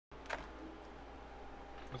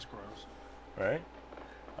That's gross. Right?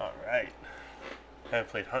 Alright. Haven't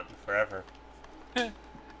played hunting forever.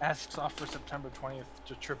 Asks off for September 20th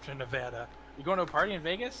to trip to Nevada. You going to a party in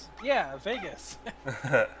Vegas? Yeah, Vegas.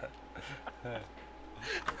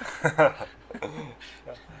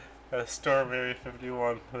 A Storm Area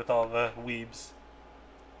 51 with all the weebs.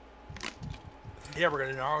 Yeah, we're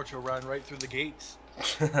gonna Naruto run right through the gates.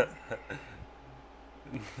 They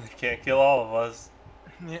can't kill all of us.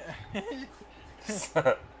 Yeah.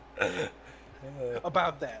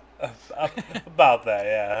 About that. About that,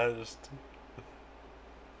 yeah.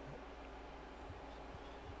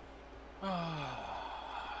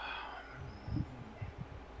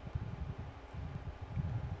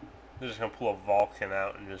 They're just gonna pull a Vulcan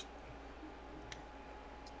out and just.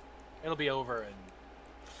 It'll be over in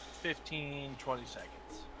 15, 20 seconds.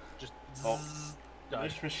 Just Oh, done.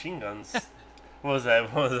 there's machine guns. What was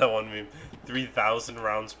that? What was that one meme? 3,000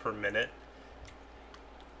 rounds per minute.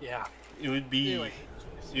 Yeah. It would be. Anyway.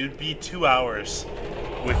 It would be 2 hours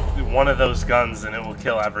with one of those guns, and it will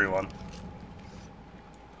kill everyone.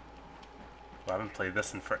 Well, I haven't played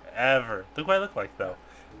this in forever. Look what I look like, though.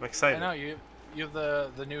 I'm excited. I know you have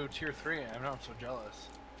the new tier 3. I know, I'm so jealous.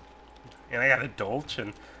 And I got a Dolch,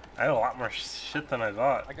 and I had a lot more shit than I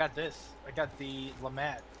thought. I got this. I got the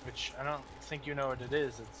Lamat, which I don't think you know what it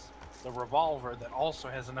is. It's the revolver that also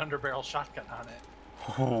has an underbarrel shotgun on it.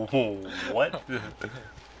 What?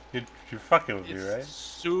 You're fucking with me, It's right?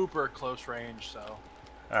 super close range, so.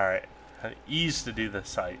 Alright. Ease to do the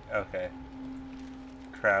sight. Okay.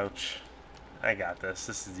 Crouch. I got this.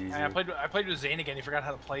 This is easy. I played with Zane again. He forgot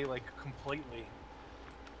how to play, like, completely.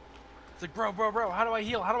 It's like, bro, how do I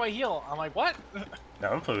heal? How do I heal? I'm like, what?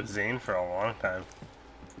 No, I've played with Zane for a long time.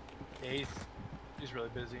 Yeah, he's really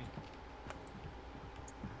busy.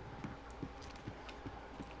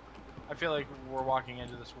 I feel like we're walking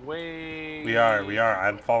into this way. We are.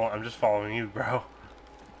 I'm just following you, bro.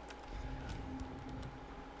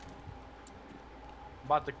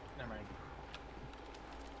 About the. Never mind.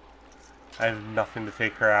 I have nothing to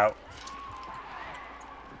take her out.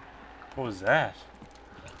 What was that?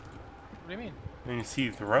 What do you mean? And you see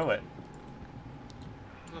you throw it.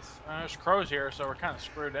 There's crows here, so we're kind of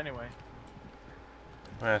screwed anyway.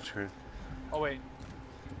 That's true. Oh wait.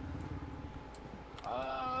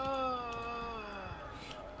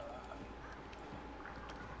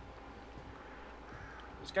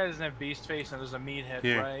 This guy doesn't have beast face, and there's a meathead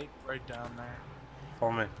Here. right down there.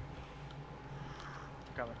 Follow me.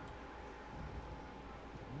 Coming.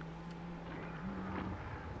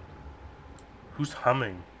 Who's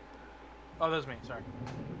humming? Oh, that's me. Sorry.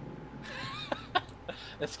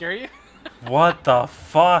 That scare you? What the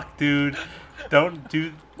fuck, dude? Don't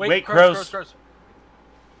do. Wait, crows.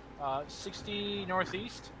 60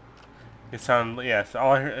 northeast. It sounded. Yes,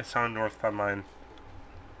 all I heard. It sounded north on mine.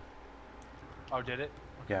 Oh, did it?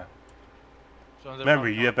 Yeah. So Remember,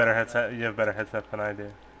 you have better headset. You have better headset than I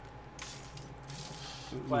do.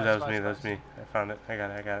 Ooh, that was me. That was me. I found it. I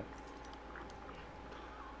got it.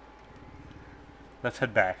 Let's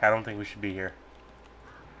head back. I don't think we should be here.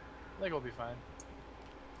 I think we'll be fine.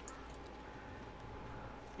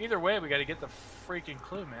 Either way, we got to get the freaking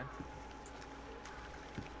clue, man.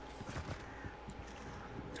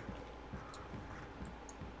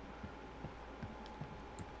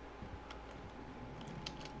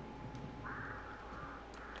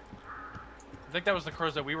 I think that was the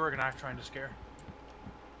crows that we were not trying to scare.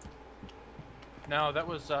 No, that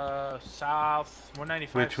was south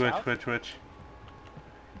 195. Which?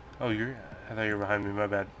 Oh, I thought you were behind me. My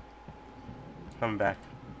bad. Coming back.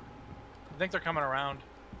 I think they're coming around.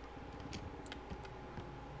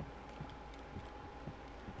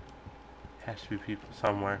 Has to be people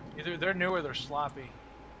somewhere. Either they're new or they're sloppy.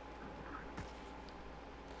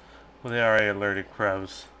 Well, they already alerted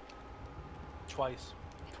crows. Twice.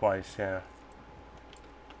 Twice, yeah.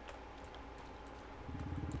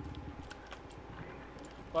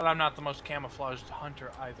 But I'm not the most camouflaged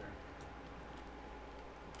hunter either.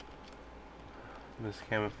 I'm as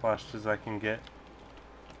camouflaged as I can get.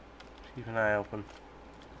 Keep an eye open.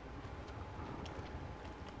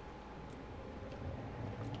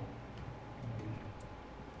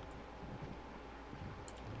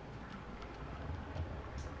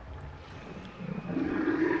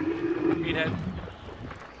 Meathead.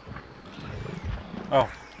 Oh,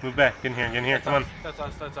 move back. Get in here. Come on. That's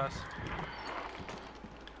us.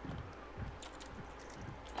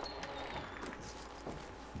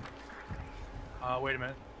 Wait a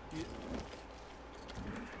minute.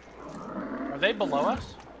 Are they below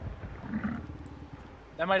us?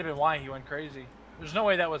 That might have been why he went crazy. There's no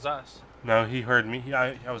way that was us. No, he heard me.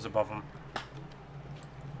 I was above him.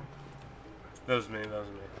 That was me. That was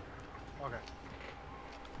me. Okay.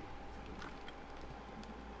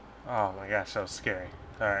 Oh my gosh, that was scary.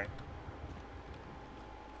 Alright.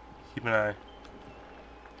 Keep an eye.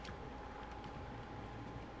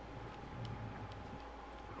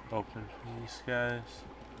 Open for these guys.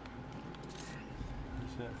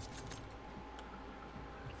 Who's it?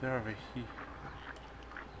 They're over here.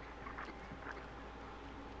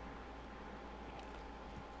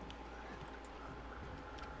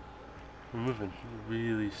 We're moving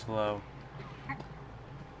really slow.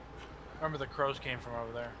 Remember the crows came from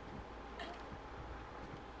over there.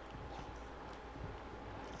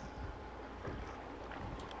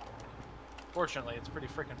 Fortunately, it's pretty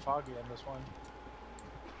freaking foggy on this one.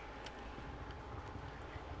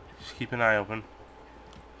 Just keep an eye open.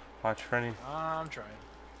 Watch for any. I'm trying.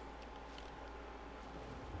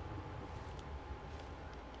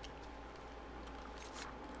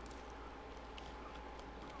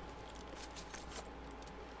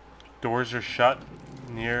 Doors are shut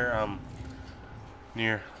near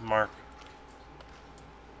Mark.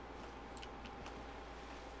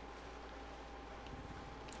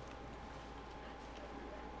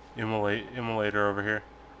 Immolator over here.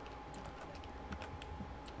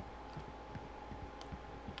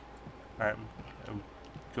 Alright, I'm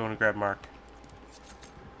going to grab Mark.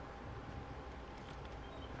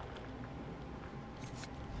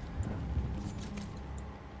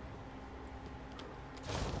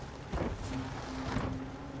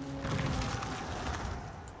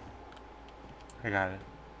 I got it.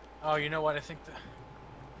 Oh, you know what? I think the...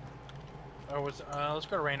 Or was... let's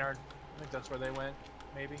go to Reynard. I think that's where they went.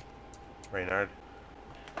 Maybe. Reynard.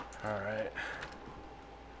 Alright.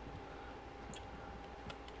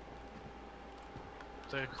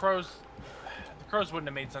 The crows wouldn't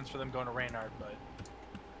have made sense for them going to Reynard, but...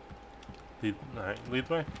 Alright, lead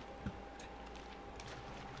the way.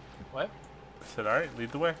 What? I said, alright,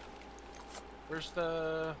 lead the way. Where's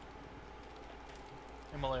the...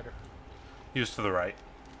 Immolator? He was to the right.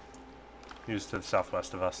 He was to the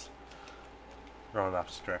southwest of us. We're going the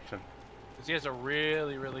opposite direction. Because he has a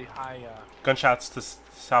really, really high... Gunshots to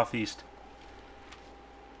southeast.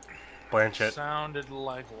 Blanchett. Sounded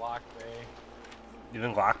like Lock Bay. You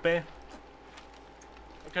think Lock Bay? It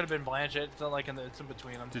could have been Blanchett. It's not like it's in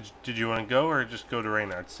between them. Did you want to go or just go to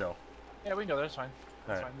Reynard still? Yeah, we can go there. That's fine. That's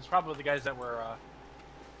All right. fine. There's probably the guys that were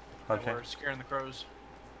scaring the crows.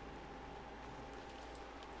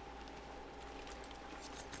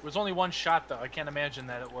 It was only one shot, though. I can't imagine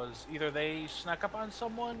that it was either they snuck up on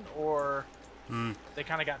someone or they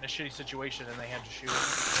kind of got in a shitty situation and they had to shoot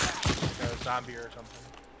like a zombie or something.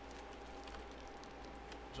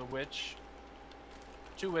 There's a witch.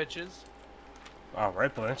 2 witches. Oh,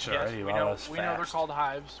 right, Blanchett Yes, already. we know they're called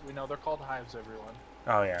hives. We know they're called hives, everyone.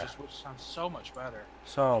 Oh, yeah. Which sounds so much better.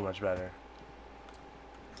 So much better.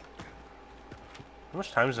 How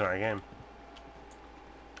much time is in our game?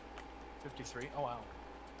 53. Oh, wow.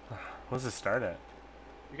 What does it start at?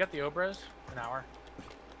 You got the Obras? An hour.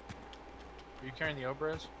 Are you carrying the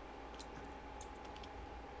Obras?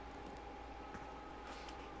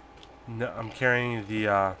 No, I'm carrying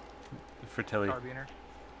the Fertility. Carbiner?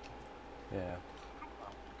 Yeah. Oh,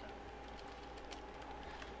 okay.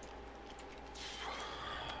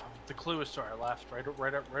 The clue is to our left, right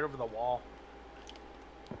over the wall.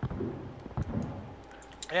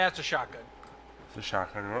 Yeah, it's a shotgun. It's a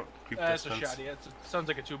shotgun. Oh, keep It's distance. a shot. Yeah, it sounds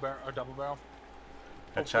like a double barrel.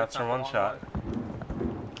 Headshots are one shot.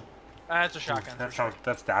 It's a shotgun.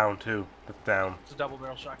 That's down too. That's down. It's a double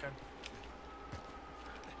barrel shotgun.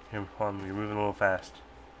 Here, hold on, you're moving a little fast.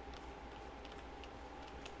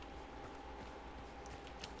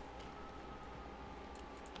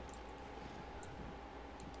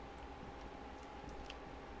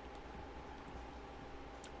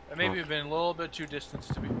 And maybe we've been a little bit too distant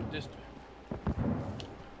to be distant.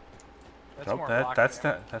 That's Nope, more that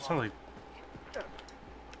sounds like.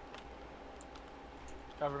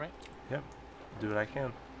 Cover me. Yep, do what I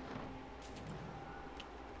can.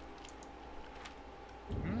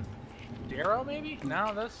 Darrow, maybe?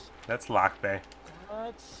 No, That's Lock Bay.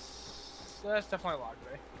 that's definitely Lock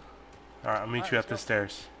Bay. All right, I'll meet you up the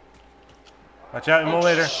stairs. Watch out,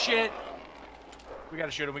 Immolator. Oh, shit! We gotta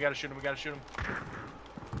shoot him. We gotta shoot him. We gotta shoot him.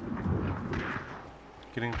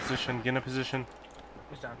 Get in position. Get in a position.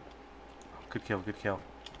 He's down. Good kill. Good kill.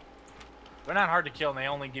 They're not hard to kill, and they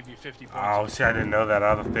only give you 50 points. Oh, see, I didn't know that.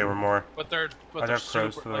 I thought they were more. But they're have super.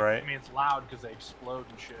 crows to the like, right. I mean, it's loud because they explode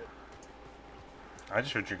and shit. I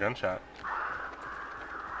just heard your gunshot.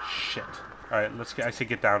 Shit. All right, let's get. I say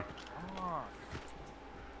get down. Oh.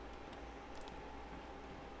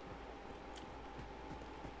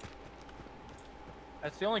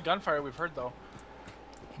 That's the only gunfire we've heard, though.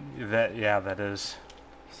 Yeah, that is.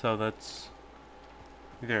 So that's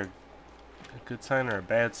either a good sign or a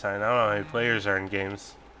bad sign. I don't know how many players are in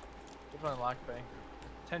games. We've run Lock Bay.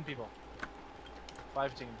 10 people.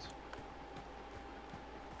 5 teams.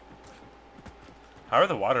 How are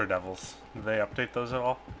the water devils? Did they update those at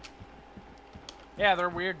all? Yeah, they're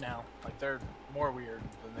weird now. Like, they're more weird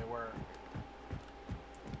than they were.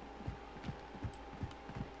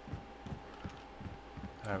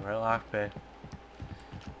 Alright, we're at Lock Bay.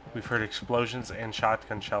 We've heard explosions and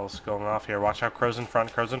shotgun shells going off here. Watch out, crows in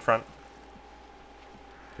front, crows in front.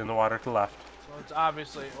 In the water to the left. So it's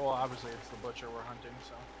obviously, well, obviously it's the butcher we're hunting,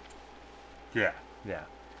 so. Yeah, yeah.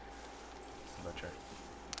 It's the butcher.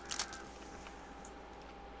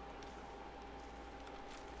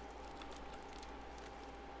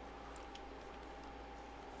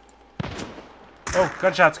 Oh,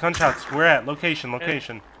 gunshots, gunshots. Where at? Location,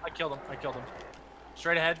 location. I killed him. I killed him.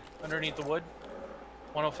 Straight ahead, underneath the wood.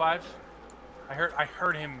 105. I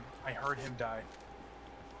heard him die.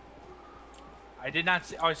 I did not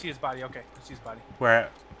see. Oh, I see his body. Okay, I see his body. Where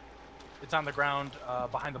at? It's on the ground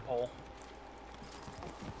behind the pole.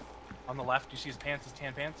 On the left, you see his pants, his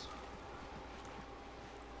tan pants.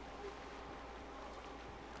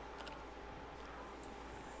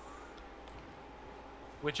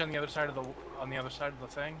 Which on the other side of the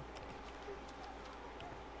thing?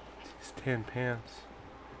 His tan pants.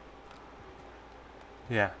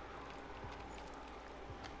 Yeah.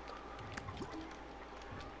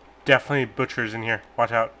 Definitely butchers in here.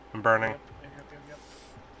 Watch out. I'm burning. Yep.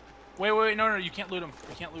 Wait, no, you can't loot him.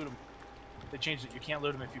 You can't loot him. They changed it. You can't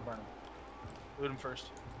loot him if you burn him. Loot him first.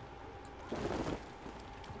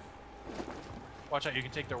 Watch out, you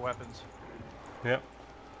can take their weapons. Yep.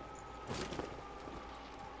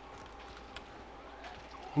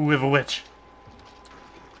 Ooh, we have a witch.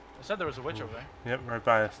 I said there was a witch over there. Yep, right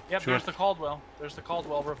by us. Yep, there's the Caldwell. There's the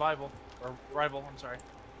Caldwell revival. Or rival, I'm sorry.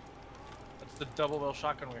 That's the double barrel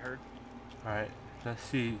shotgun we heard. Alright, let's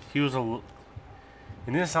see. He was it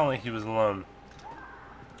didn't sound like he was alone.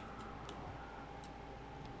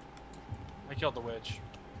 I killed the witch.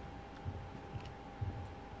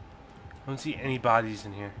 I don't see any bodies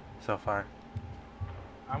in here so far.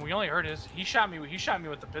 We only heard his. He shot me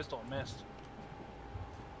with the pistol and missed.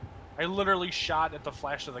 I literally shot at the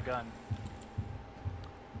flash of the gun.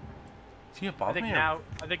 Is he above me? I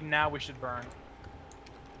think now we should burn.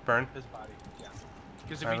 Burn? His body, yeah.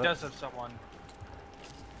 Because if he does have someone.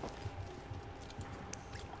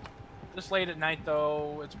 This late at night,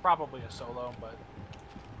 though, it's probably a solo, but.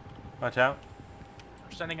 Watch out.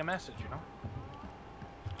 We're sending a message, you know?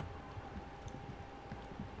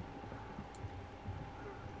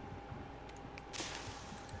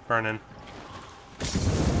 Burning.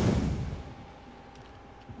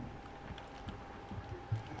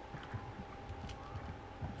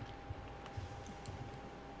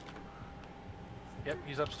 Yep,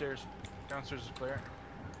 he's upstairs. Downstairs is clear.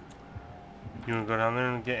 You wanna go down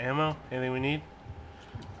there and get ammo? Anything we need?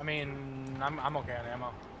 I mean, I'm okay on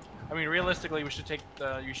ammo. I mean, realistically, you should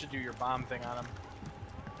do your bomb thing on him.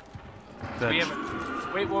 We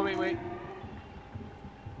haven't. Wait.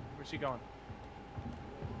 Where's he going?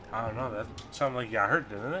 I don't know. That sounded like you got hurt,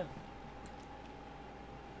 didn't it?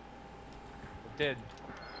 It did.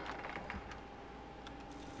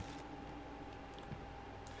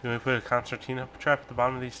 Can we put a concertina trap at the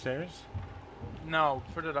bottom of these stairs? No,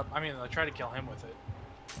 put it up. I mean, I try to kill him with it.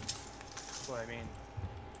 That's what I mean.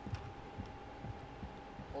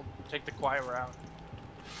 We'll take the quiet route.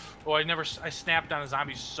 Oh, I snapped on a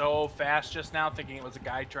zombie so fast just now, thinking it was a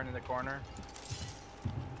guy turning the corner.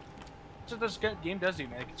 That's what this game does to you,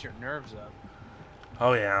 man. It gets your nerves up.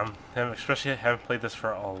 Oh yeah, especially haven't played this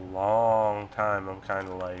for a long time. I'm kind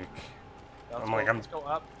of like, Let's go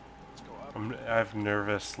up. I'm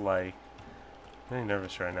nervous, like, I'm really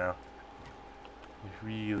nervous right now.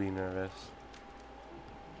 Really nervous.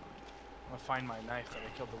 I'm gonna find my knife that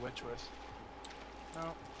I killed the witch with.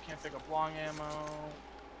 No, can't pick up long ammo.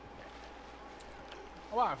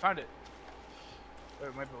 Oh wow, I found it.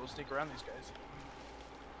 Wait, we might be able to sneak around these guys.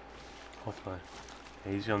 Hopefully.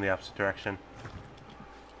 Yeah, he's going the opposite direction.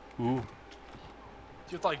 Ooh. You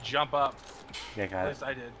have to like jump up. Yeah, got it. At least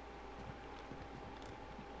I did.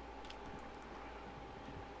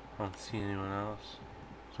 I don't see anyone else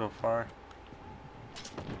so far.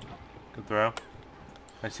 Good throw.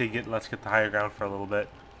 I say let's get the higher ground for a little bit.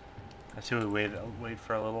 I say we wait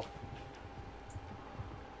for a little.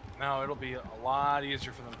 No, it'll be a lot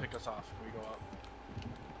easier for them to pick us off if we go up.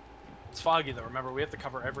 It's foggy though, remember we have to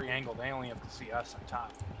cover every angle. They only have to see us on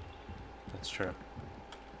top. That's true.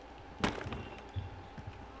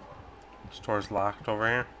 Store's locked over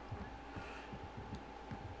here.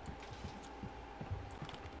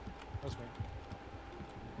 That was me.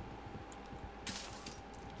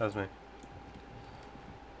 That's me.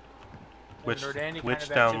 Haven't heard any kind Which of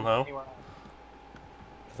down activity low? anywhere else.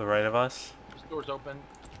 To the right of us? This door's open.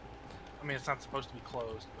 I mean, it's not supposed to be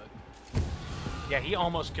closed, but yeah, he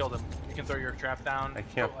almost killed him. You can throw your trap down. I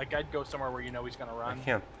can't. Like I'd go somewhere where you know he's gonna run. I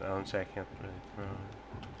can't. Honestly, I can't really throw.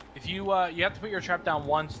 If you you have to put your trap down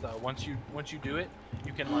once though. Once you do it,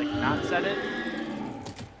 you can like not set it.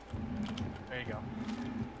 There you go.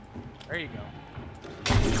 There you go.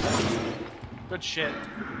 Good shit.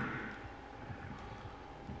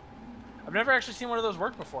 I've never actually seen one of those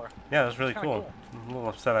work before. Yeah, that's really cool. I'm a little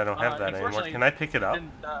upset I don't have that anymore. Can I pick it up?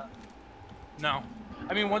 No.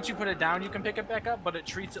 I mean, once you put it down, you can pick it back up, but it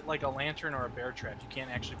treats it like a lantern or a bear trap. You can't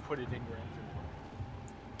actually put it in your inventory.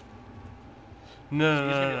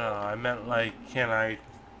 No. I meant like, can I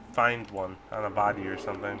find one on a body or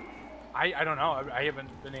something? I don't know. I haven't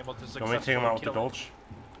been able to successfully Don't we take him out with the kill him. Gulch?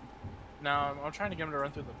 No, I'm trying to get him to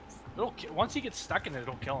run through the... Once he gets stuck in it,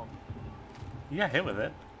 it'll kill him. You got hit with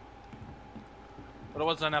it. But it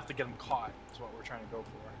wasn't enough to get him caught, is what we're trying to go for.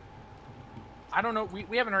 I don't know.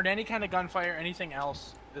 We haven't heard any kind of gunfire, anything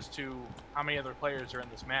else as to how many other players are in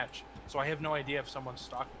this match. So I have no idea if someone's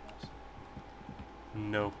stalking us.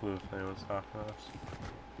 No clue if anyone's stalking us.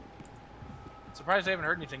 Surprised I haven't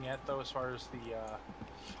heard anything yet, though, as far as the...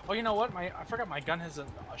 Oh, you know what? I forgot my gun has a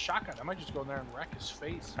shotgun. I might just go in there and wreck his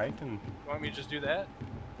face. I can... You want me to just do that?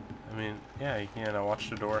 I mean, yeah, you can. I'll watch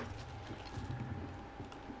the door.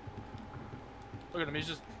 Look at him. He's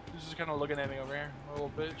just kind of looking at me over here. A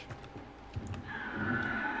little bitch.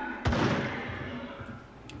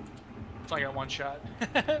 So I got one shot.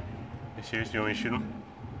 You serious? You want me to shoot him?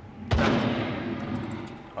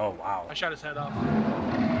 Oh, wow. I shot his head off.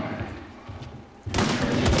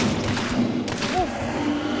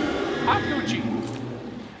 Hot Gucci.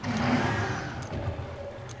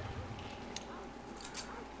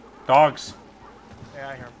 Dogs! Yeah,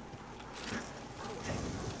 I hear him.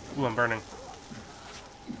 Ooh, I'm burning.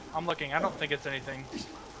 I'm looking. I don't think it's anything.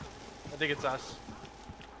 I think it's us.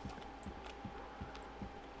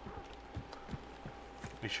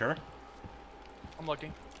 You sure? I'm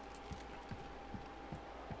looking.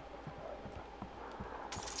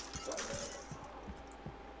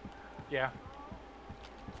 Yeah.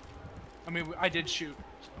 I mean, I did shoot.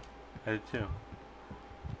 I did too. You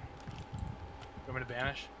want me to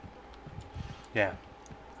vanish? Yeah.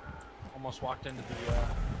 Almost walked into the,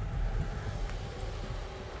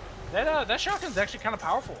 That shotgun's actually kind of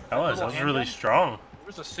powerful. That was really strong. It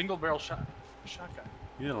was a single barrel shotgun.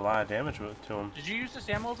 You did a lot of damage to him. Did you use this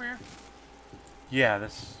ammo over here? Yeah,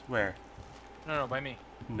 this... Where? No, by me.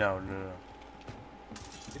 No.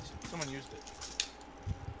 Someone used it.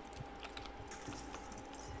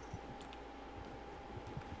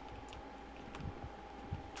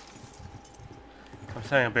 I'm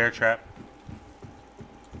setting a bear trap.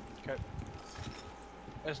 Okay.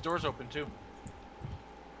 This door's open too.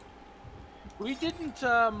 We didn't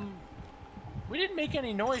make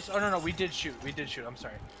any noise. Oh no, we did shoot. I'm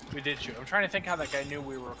sorry. We did shoot. I'm trying to think how that guy knew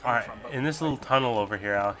we were coming Alright, from. in this little tunnel over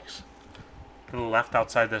here, Alex. To the left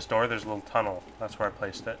outside this door, there's a little tunnel. That's where I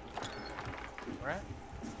placed it. Right?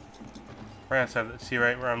 Right outside, see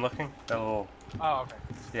right where I'm looking? That little... Oh, okay.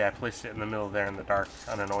 Yeah, I placed it in the middle there in the dark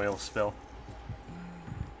on an oil spill.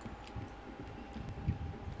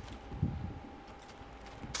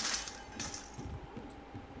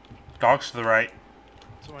 Dogs to the right.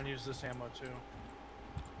 Someone used this ammo too.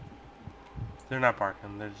 They're not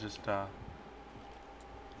barking, they're just,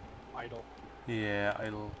 Idle. yeah,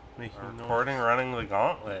 idle. Making recording, running the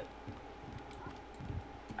gauntlet.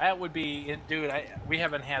 That would be... Dude, we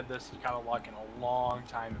haven't had this kind of luck in a long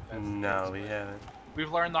time. If that's No, we haven't.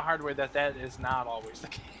 We've learned the hard way that is not always the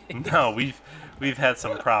case. No, we've had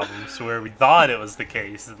some problems where we thought it was the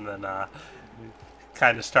case, and then we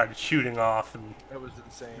kind of started shooting off and That was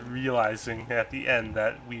insane. realizing at the end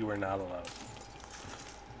that we were not allowed.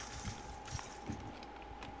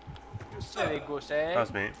 Say, go That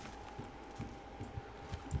was me.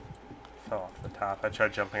 Fell off the top. I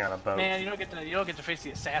tried jumping on a boat. Man, you don't get to face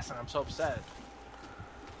the assassin. I'm so upset.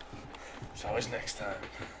 It's always next time.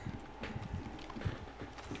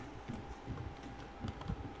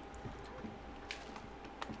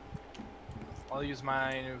 I'll use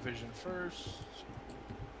my new vision first.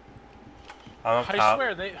 I'm up top.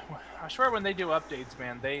 I swear when they do updates,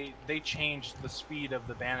 man, they change the speed of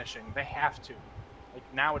the vanishing. They have to. Like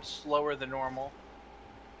now it's slower than normal.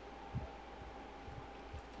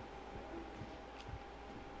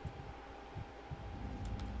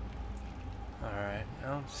 Alright, I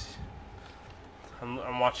don't see...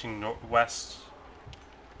 I'm watching west.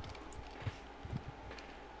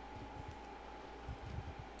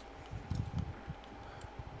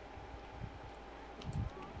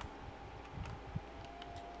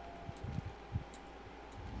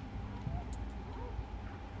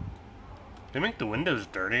 They make the windows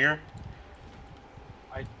dirtier.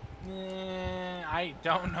 I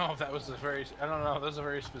don't know if that was I don't know. That was a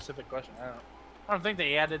very specific question. I don't think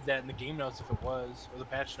they added that in the game notes if it was, or the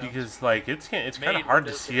patch notes. Because like it's kind of hard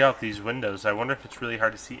to see out these windows. I wonder if it's really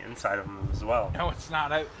hard to see inside of them as well. No, it's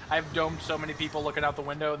not. I've domed so many people looking out the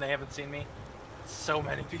window and they haven't seen me. So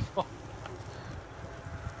many people.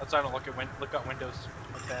 That's why I don't look out windows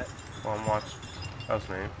like that. Well, I'm watching. That was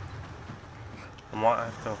me. I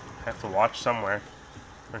have to watch somewhere,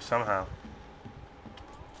 or somehow.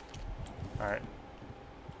 All right.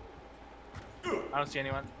 I don't see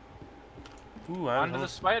anyone. Ooh, Onto the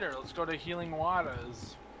spider. Let's go to healing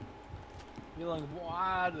waters. Healing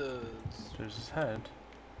waters. There's his head.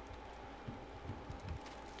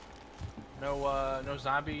 No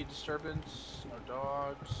zombie disturbance. No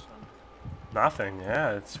dogs. Nothing.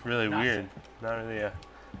 Yeah, it's really Nothing. weird. Not really.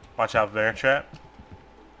 Watch out, bear trap.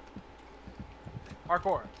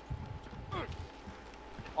 Parkour.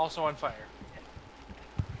 Also on fire.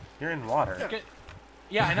 You're in water.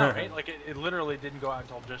 Yeah, I know, right? Like, it literally didn't go out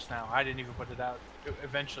until just now. I didn't even put it out. It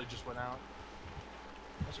eventually just went out.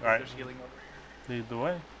 All right. There's healing over here. Lead the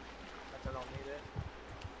way. I don't need it.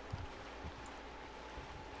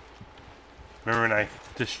 Remember when I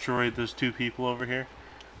destroyed those two people over here?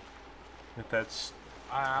 With that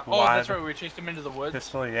oh, that's right. We chased them into the woods.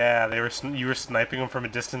 Pistol, yeah. You were sniping them from a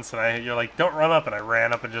distance, and you're like, "Don't run up!" And I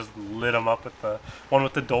ran up and just lit them up with the one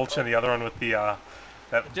with the Dolce and the other one with the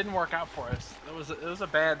It didn't work out for us. It was a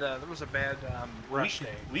bad rush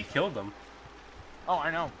day. We killed them. Oh,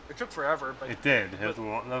 I know. It took forever, but it did. That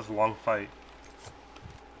was a long fight.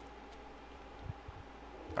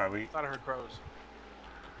 All right, I thought I heard crows.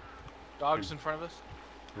 Dogs in front of us.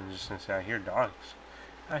 I'm just gonna say, I hear dogs.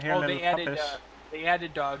 I hear little they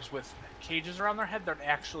added dogs with cages around their head that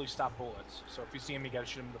actually stop bullets. So if you see them, you gotta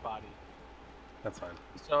shoot them in the body. That's fine.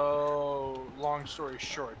 So long story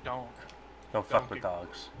short, don't fuck with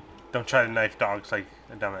dogs. Don't try to knife dogs like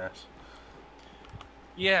a dumbass.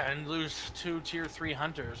 Yeah, and lose 2 tier 3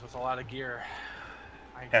 hunters with a lot of gear.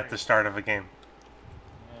 At the start of a game.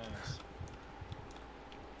 Yes.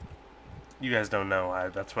 You guys don't know.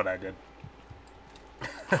 That's what I did.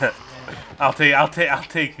 I'll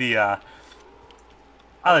take the.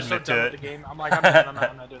 I'll admit to it. The game. I'm like, I'm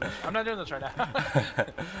not doing this. I'm not doing this right now.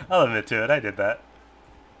 I'll admit to it. I did that.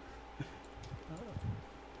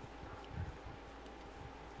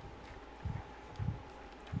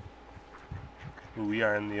 Ooh, we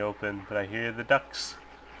are in the open, but I hear the ducks.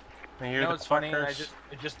 I hear the it's funny. fuckers.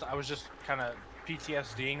 I was just kind of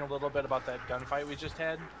PTSDing a little bit about that gunfight we just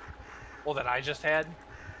had. Well, that I just had.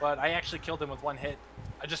 But I actually killed him with 1 hit.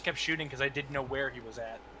 I just kept shooting because I didn't know where he was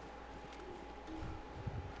at.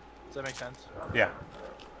 Does that make sense? Yeah.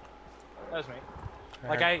 That was me.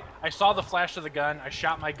 Like, I saw the flash of the gun. I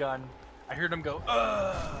shot my gun. I heard him go,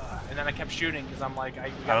 ugh! And then I kept shooting because I'm like,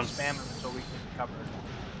 we gotta spam him until we can cover it.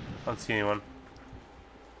 I don't see anyone.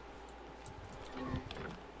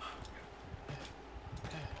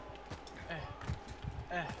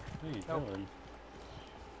 What are you doing?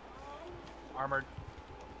 Armored.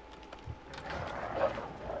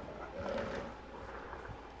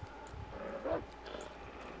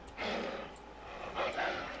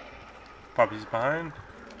 Puppy's behind.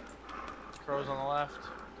 Crows on the left.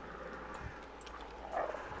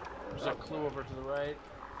 There's a clue over to the right.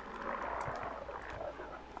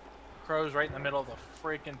 Crows right in the middle of the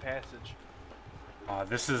freaking passage.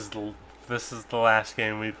 This is the last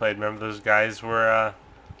game we played. Remember those guys were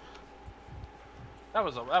That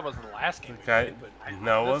wasn't the last game. It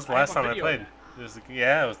was the last time I played. It was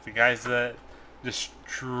the guys that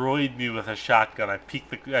destroyed me with a shotgun. I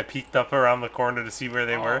peeked up around the corner to see where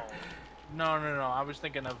they were. No. I was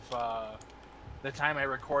thinking of the time I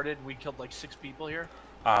recorded. We killed like 6 people here.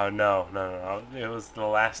 No. It was the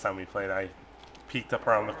last time we played. I peeked up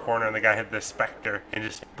around the corner and the guy had the Spectre and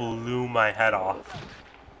just blew my head off.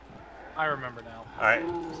 I remember now. All right,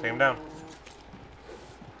 take him down.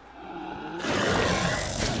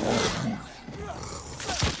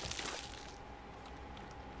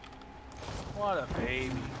 What a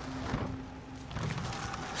baby.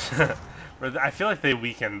 I feel like they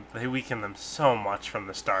weaken them so much from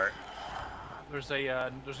the start. There's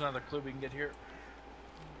another clue we can get here.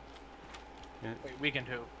 Wait, weakened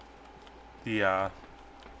who? The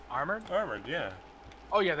Armored? Armored, yeah.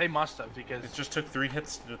 Oh yeah, they must have, because It just took 3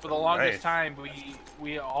 hits to for the longest time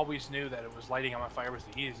we always knew that it was lighting on fire was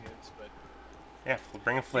the easiest. But yeah, we'll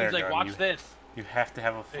bring a flare he's like, gun. watch this. You have to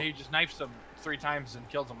have a. And he just knifes them 3 times and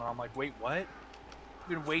kills them, and I'm like, wait, what?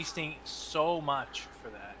 You've been wasting so much for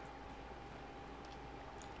that.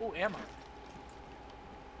 Oh, ammo.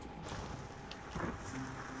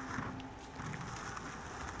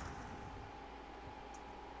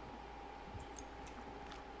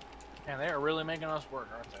 And they are really making us work,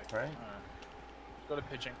 aren't they? Right. Let's go to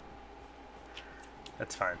pitching.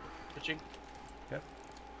 That's fine. Pitching. Yep.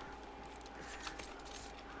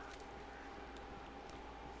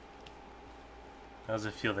 How does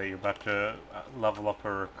it feel that you're about to level up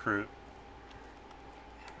a recruit?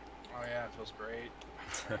 Oh yeah, it feels great.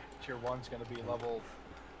 Tier 1's gonna be level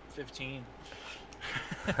 15.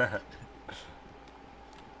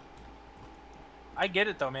 I get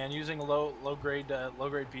it though, man. Using low grade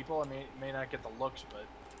people, I mean, may not get the looks, but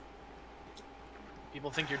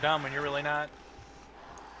people think you're dumb when you're really not.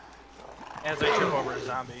 As I trip over a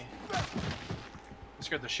zombie, it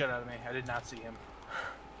scared the shit out of me. I did not see him.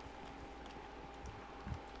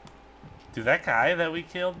 Dude, that guy that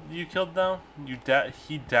you killed though,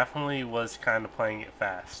 he definitely was kind of playing it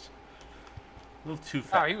fast. A little too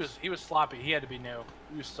fast. Oh, he was sloppy. He had to be new.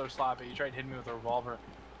 He was so sloppy. He tried to hit me with a revolver.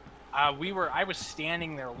 I was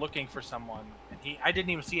standing there looking for someone, and I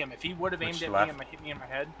didn't even see him. If he would have aimed at me and hit me in my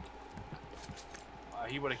head,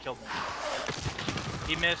 he would have killed me.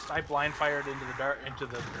 He missed. I blind fired into the dark,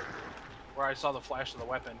 where I saw the flash of the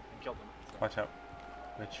weapon and killed him. So. Watch out.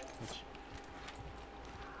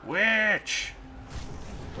 Witch!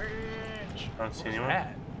 I don't see anyone.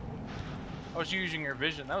 That? I was using your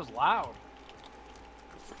vision. That was loud.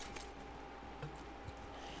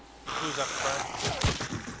 Who's up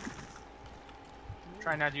front?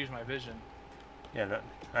 Try not to use my vision. Yeah,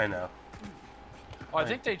 I know. Oh, I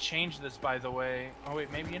think they changed this, by the way. Oh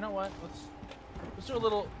wait, maybe, you know what? Let's do a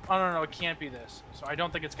little. Oh no, it can't be this. So I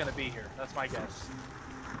don't think it's gonna be here. That's my guess.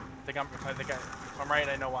 If I'm right,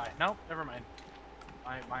 I know why. No, never mind.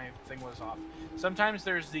 My thing was off. Sometimes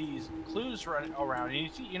there's these clues running around,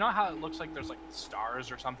 and you know how it looks like there's like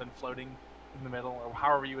stars or something floating in the middle, or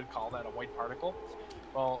however you would call that, a white particle.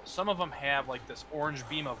 Well, some of them have like this orange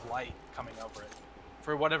beam of light coming over it,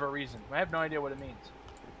 for whatever reason. I have no idea what it means.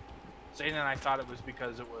 Zayden and I thought it was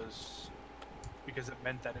because it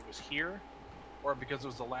meant that it was here, or because it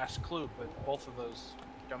was the last clue, but both of those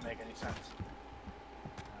don't make any sense.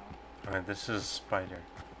 No. Alright, this is Spider.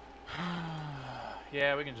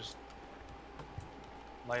 Yeah, we can just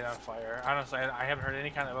light on fire. Honestly, I haven't heard any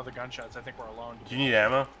kind of other gunshots. I think we're alone. Do you need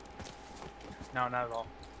ammo? No, not at all.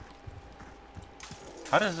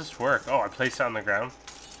 How does this work? Oh, I place it on the ground?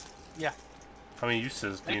 Yeah. How many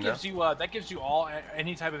uses do you know? That gives you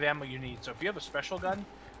any type of ammo you need. So if you have a special gun...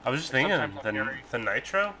 I was just thinking, the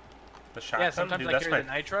nitro? The shotgun? Yeah, sometimes Dude, I that's carry my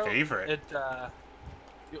the nitro. favorite.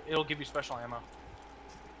 It'll give you special ammo.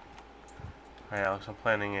 Alright, Alex, I'm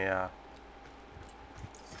planning a...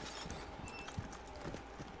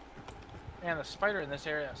 Man, the spider in this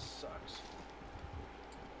area sucks.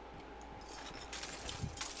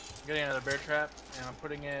 I'm getting another bear trap, and I'm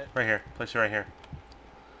putting it... Right here. Place it right here.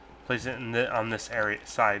 Place it on this area,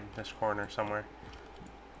 side, this corner somewhere.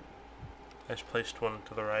 I just placed one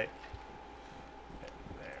to the right.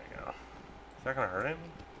 There we go. Is that gonna hurt him?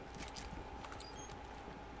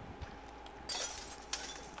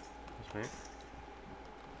 That's me.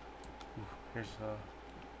 Ooh, here's a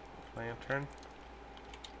lantern.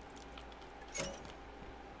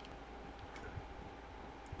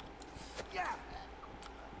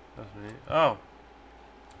 That's me. Oh!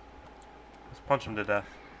 Let's punch him to death.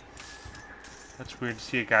 That's weird to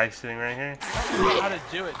see a guy sitting right here. I don't know how to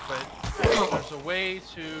do it, but there's a way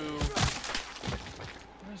to...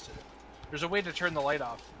 What is it? There's a way to turn the light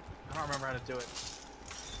off. I don't remember how to do it.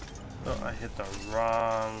 Oh, I hit the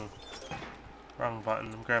wrong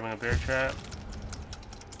button. I'm grabbing a bear trap.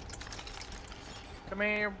 Come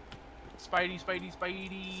here.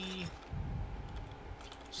 Spidey.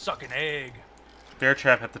 Suck an egg. Bear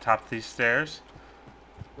trap at the top of these stairs.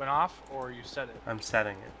 Went off, or you set it? I'm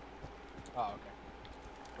setting it. Oh, okay.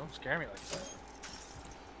 Don't scare me like that.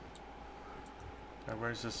 Now,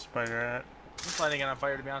 where's this spider at? I'm just lighting it on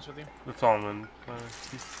fire, to be honest with you. That's all I'm in.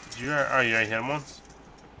 You already hit him once?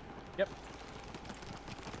 Yep.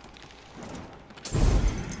 Did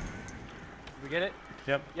we get it?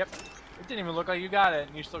 Yep. Yep. It didn't even look like you got it,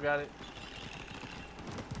 and you still got it.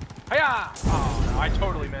 Hiya! Oh, no, I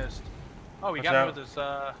totally missed. Oh, he got me with this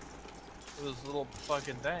little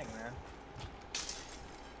fucking thing, man.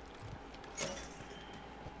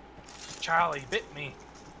 Charlie bit me.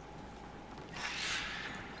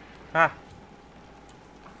 Ah.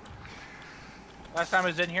 Last time I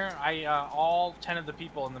was in here, all 10 of the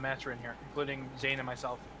people in the match were in here, including Zane and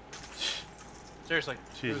myself. Seriously.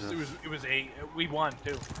 Jesus. It was we won,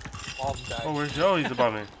 too. All of them died. Oh, where's Joe? He's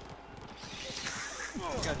above me.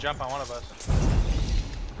 He's gonna jump on one of us.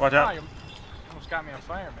 Watch out. Oh, you almost got me on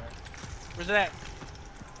fire, man. Where's it at?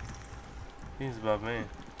 He's above me.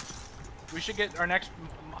 We should get our next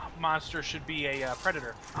monster should be a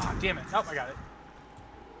predator. Ah, damn it. Nope, I got it.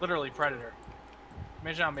 Literally predator.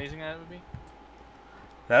 Imagine how amazing that would be.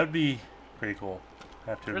 That would be pretty cool.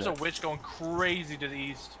 There's a witch going crazy to the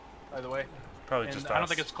east, by the way. Probably And just us. I don't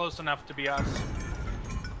think it's close enough to be us.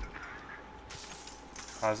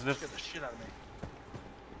 Positive? Scared the shit out of me.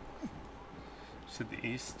 To the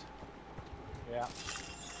east? Yeah.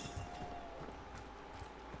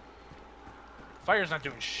 Fire's not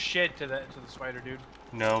doing shit to the spider, dude.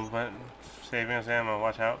 No, but saving us ammo.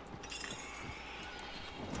 Watch out.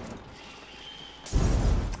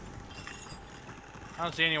 I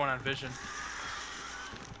don't see anyone on vision.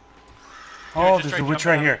 Oh, there's a witch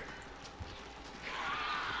right here.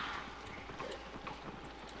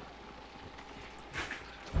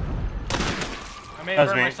 I may have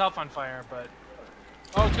burned myself on fire, but...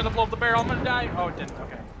 Oh, it's gonna blow up the barrel. I'm gonna die. Oh, it didn't.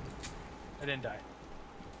 Okay. I didn't die.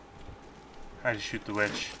 I just shoot the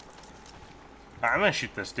witch. I'm gonna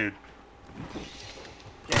shoot this dude.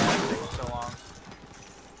 Yeah, it's taking so long.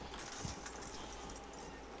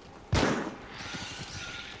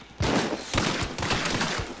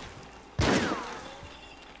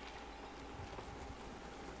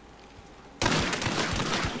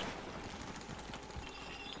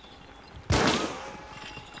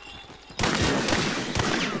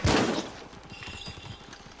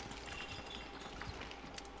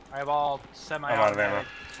 I have all semi-automatic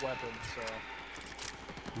weapons, so...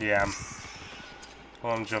 Yeah.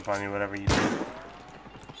 Well, I'm jump on you, whatever you do.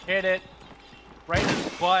 Hit it. Right in his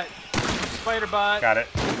butt. Spider butt. Got it.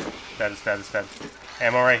 Dead is dead is dead.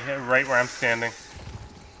 Ammo right here, right where I'm standing.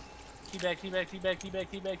 Teabag, teabag, teabag, teabag,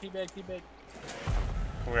 teabag, teabag, teabag.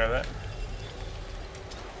 Where are that?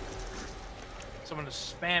 Someone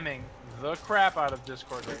is spamming the crap out of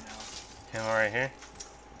Discord right now. Ammo right here.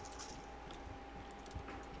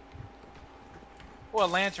 Oh, a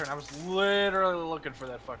lantern. I was literally looking for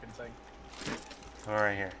that fucking thing. Ammo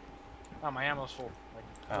right here. Oh, my ammo's full. Like,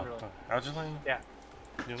 literally. I was just like... Yeah.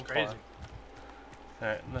 It's crazy.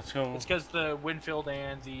 Alright, let's go. It's because the Winfield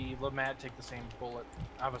and the Lamat take the same bullet.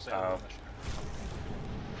 Obviously, I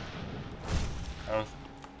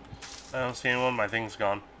don't see anyone. My thing's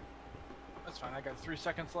gone. That's fine. I got 3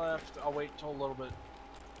 seconds left. I'll wait till a little bit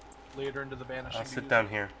later into the banishing. I'll sit down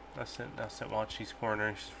here. I'll sit watch these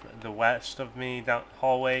corners. The west of me, down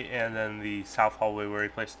hallway, and then the south hallway where we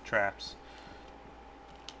placed the traps.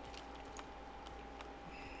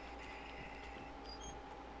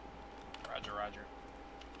 Roger, roger.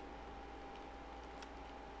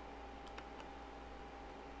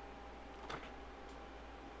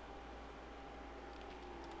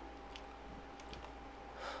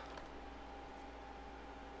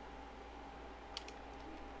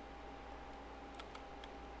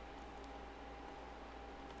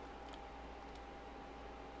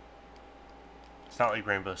 It's not like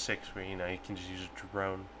Rainbow Six where, you know, you can just use a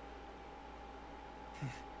drone.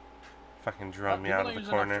 Fucking drone me out of the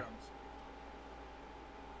corner.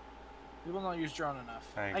 People don't use drone enough.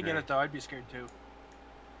 I get it though, I'd be scared too.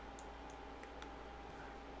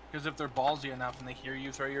 Because if they're ballsy enough and they hear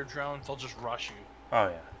you throw your drone, they'll just rush you. Oh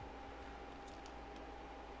yeah.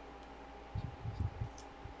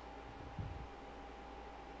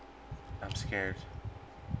 I'm scared.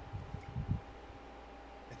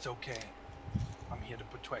 It's okay. I'm here to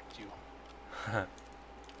protect you.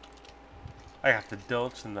 I got the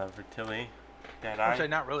Dilch and the Vertilli. Actually,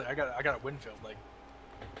 not really. I got a Winfield. Like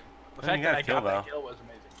the fact that I got that kill was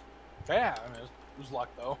amazing. Yeah, I mean, it was luck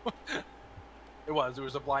though. It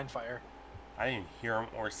was a blind fire. I didn't hear him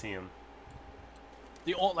or see him.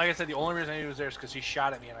 Like I said, the only reason I knew he was there is because he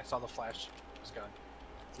shot at me and I saw the flash of his gun.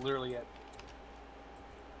 It's literally it.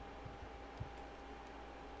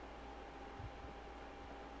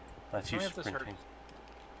 That's you sprinting.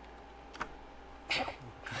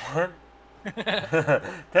 What?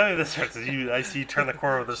 Tell me this hurts. I see you turn the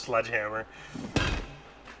corner with a sledgehammer.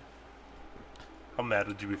 How mad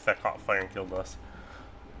would you be if that caught fire and killed us?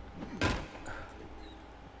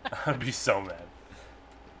 I'd be so mad.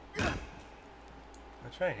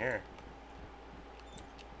 It's right here.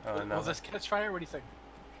 Oh, no. Will this catch fire? What do you think?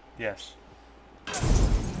 Yes.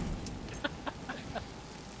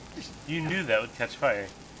 You knew that would catch fire.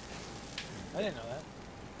 I didn't know that.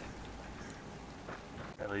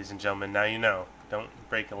 Right, ladies and gentlemen, now you know. don't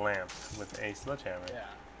break a lamp with a sledgehammer. Yeah.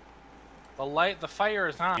 The fire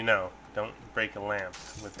is on. You know, don't break a lamp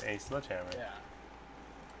with a sledgehammer. Yeah.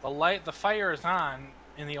 The fire is on,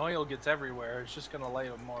 and the oil gets everywhere. It's just gonna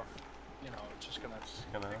light a more, you know, it's just gonna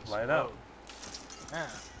light up. Yeah.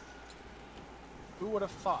 Who would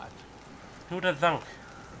have thought? Who'd have thunk?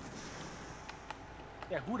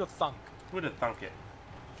 Yeah, who'd have thunk? Who'd have thunk it?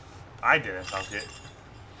 I didn't thunk it.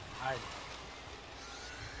 I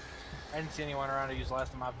didn't see anyone around to use the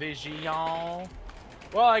last of my vision. Well,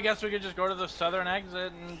 I guess we could just go to the southern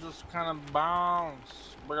exit and just kind of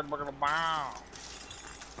bounce. Bounce.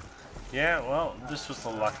 Yeah, well, this was a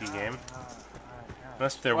lucky game.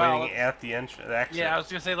 Unless they're waiting at the exit. Yeah, I was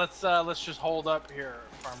gonna say let's just hold up here,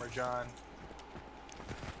 Farmer John.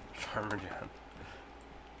 Farmer John.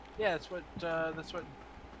 Yeah, that's what. Do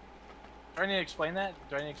I need to explain that?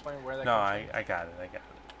 Do I need to explain where that? No, comes from? I got it. I got it.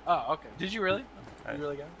 Oh, okay. Did you really? You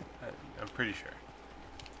really got it? I'm pretty sure.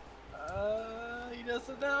 He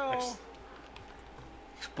doesn't know.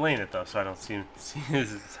 Explain it though, so I don't see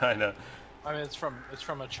this. I know. I mean, it's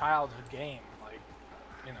from a childhood game, like,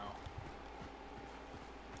 you know.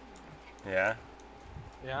 Yeah.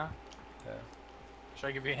 Yeah. Yeah. Should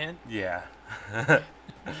I give you a hint? Yeah.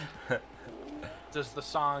 Does the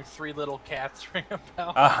song "Three Little Cats" ring a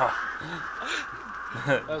bell?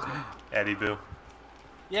 That was Eddie Boo.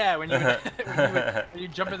 Yeah, when you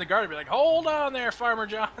jump in the garden, be like, "Hold on there, Farmer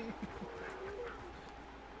John."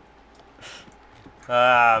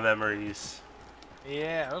 Ah, memories.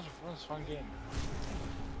 Yeah, that was a fun game.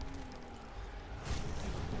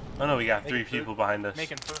 Oh no, we got three people behind us.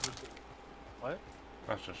 Making food. What?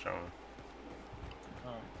 That's just showing.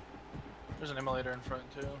 Oh. There's an emulator in front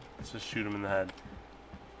too. Let's just shoot him in the head.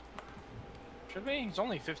 Should we? He's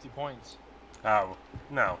only 50 points. Oh,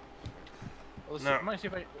 no. Well, let's No. see. I'm gonna see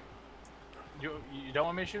if I. You don't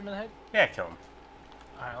want me to shoot him in the head? Yeah, kill him.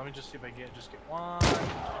 All right, let me just see if I just get one.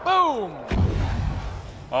 Boom!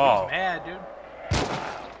 Oh. He's mad, dude.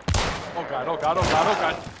 Oh god! Oh god! Oh god! Oh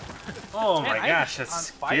god! Oh Man, my gosh, that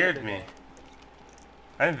scared me.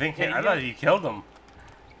 I didn't think. I thought you killed him.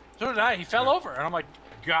 So did I. He fell over, and I'm like,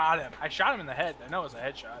 got him. I shot him in the head. I know it was a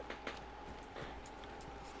headshot.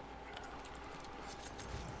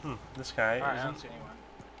 This guy. All right, I don't see anyone.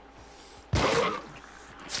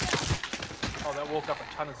 Oh, that woke up a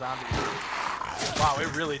ton of zombies. Wow,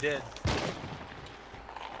 it really did.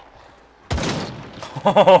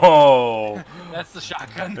 Oh! That's the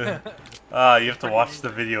shotgun. You have to watch the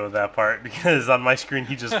video of that part because on my screen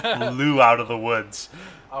he just flew out of the woods.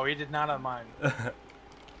 Oh, he did not on mine.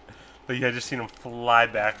 But yeah, I just seen him fly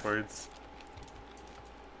backwards.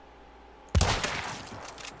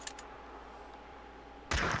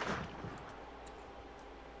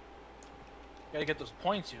 Gotta get those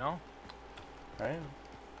points, you know? Right?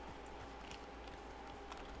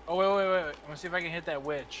 Oh, wait. I'm gonna see if I can hit that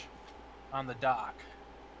witch on the dock.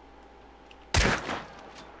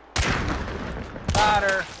 Got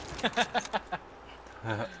her!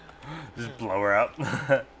 Just blow her up.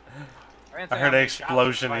 I I heard an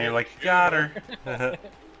explosion and you're like, got her. I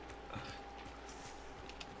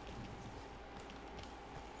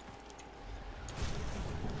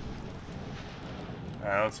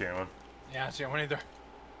don't see anyone. Yeah, I don't see anyone either.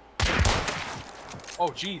 Oh,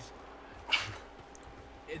 jeez.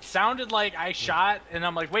 It sounded like I shot, and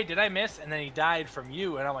I'm like, wait, did I miss? And then he died from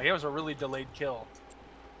you, and I'm like, it was a really delayed kill.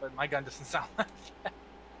 But my gun doesn't sound like that.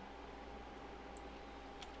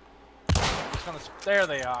 Just gonna, there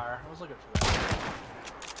they are. I was looking for that.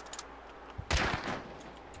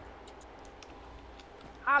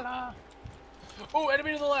 Holla! Oh,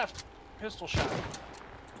 enemy to the left! Pistol shot.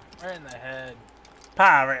 Right in the head.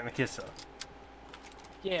 Pa, right in the kisser.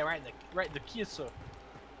 Yeah, right in the kisser.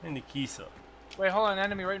 In the kisser. Wait, hold on,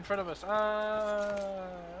 enemy right in front of us.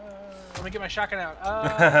 Let me get my shotgun out.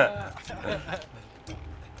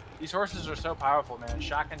 These horses are so powerful, man.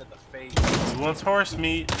 Shotgun to the face. Who wants horse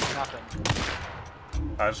meat? Nothing.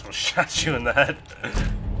 I just want to shot you in the head.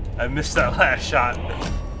 I missed that last shot.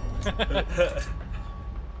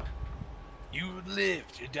 You live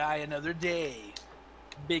to die another day,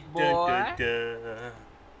 big boy. Dun, dun, dun.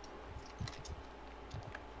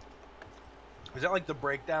 Is that like the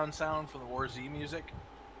breakdown sound for the War Z music?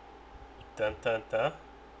 Dun dun dun.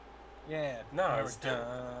 Yeah. No, Remember, it's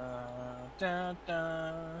dun, dun,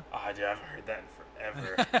 dun. Oh, dude, I haven't heard that in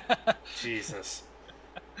forever. Jesus.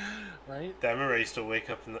 Right? I remember I used to wake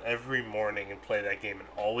up every morning and play that game and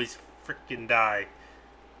always freaking die.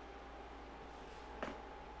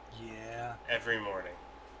 Yeah. Every morning.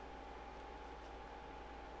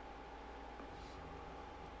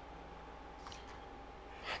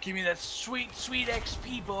 Give me that sweet, sweet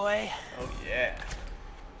XP, boy. Oh yeah.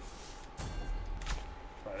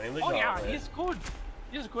 Finally, Oh yeah, Gauntlet. he's good.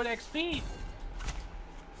 He's good XP.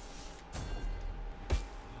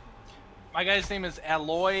 My guy's name is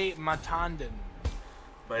Aloy Matanden.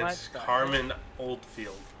 Mine's Carmen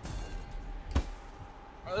Oldfield.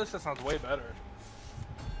 Oh, this sounds way better.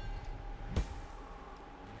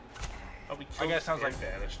 Oh, we My guy sounds like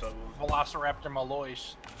vanished of him. Velociraptor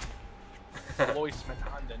Malois. Alois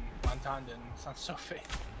Matanden. Sounds so fake.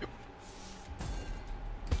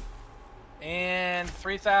 And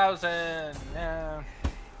 3,000. Yeah.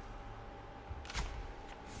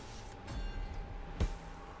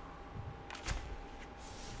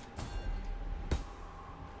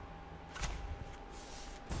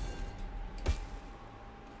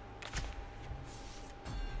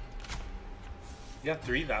 You got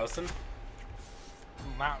 3,000?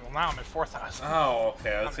 Now I'm at 4,000. Oh,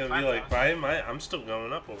 okay. I was I'm gonna be like, 5,000. why am I? I'm still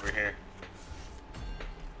going up over here.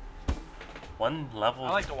 One level.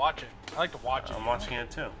 I like to watch it. I'm watching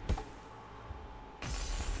it too. I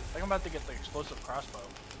think I'm about to get the explosive crossbow.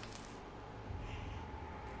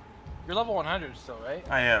 You're level 100 still, right?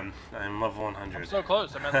 I am. I'm level 100. I'm so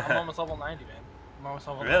close. I'm almost level 90, man. I'm almost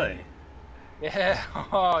level 90. Really? Yeah.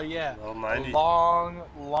 Oh, yeah. Level 90. A long,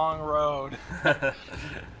 long road.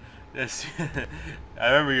 Yes. I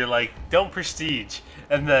remember you're like, don't prestige,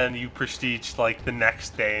 and then you prestige like the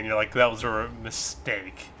next day, and you're like, that was a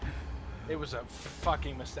mistake. It was a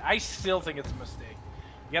fucking mistake. I still think it's a mistake.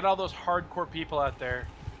 You got all those hardcore people out there,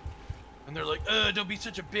 and they're like, don't be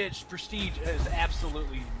such a bitch. Prestige is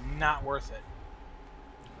absolutely not worth it.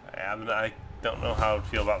 I don't know how I'd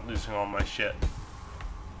feel about losing all my shit.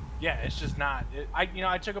 Yeah, it's just not.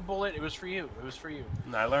 I took a bullet. It was for you. It was for you.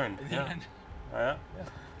 And I learned. In the Yeah. end, Yeah. yeah.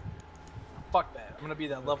 Fuck that. I'm gonna be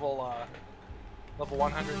that level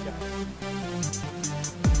 100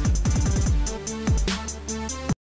 guy.